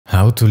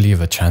How to leave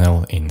a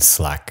channel in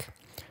Slack.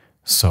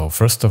 So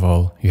first of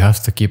all, you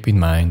have to keep in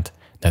mind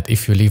that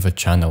if you leave a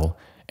channel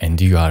and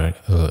you are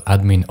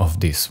admin of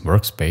this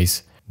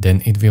workspace,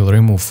 then it will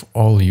remove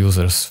all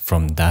users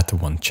from that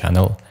one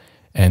channel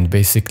and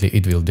basically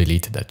it will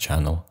delete that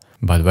channel.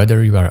 But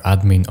whether you are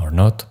admin or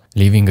not,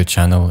 leaving a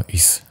channel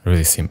is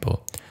really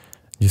simple.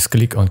 Just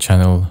click on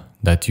channel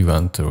that you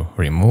want to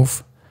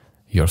remove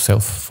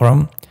yourself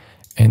from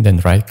and then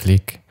right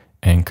click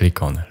and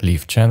click on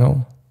leave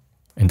channel,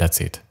 and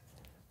that's it.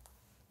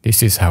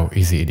 This is how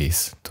easy it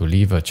is to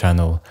leave a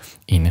channel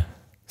in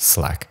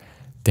Slack.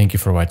 Thank you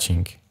for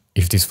watching.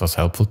 If this was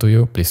helpful to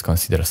you, please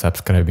consider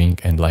subscribing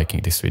and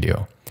liking this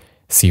video.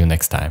 See you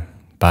next time.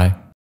 Bye.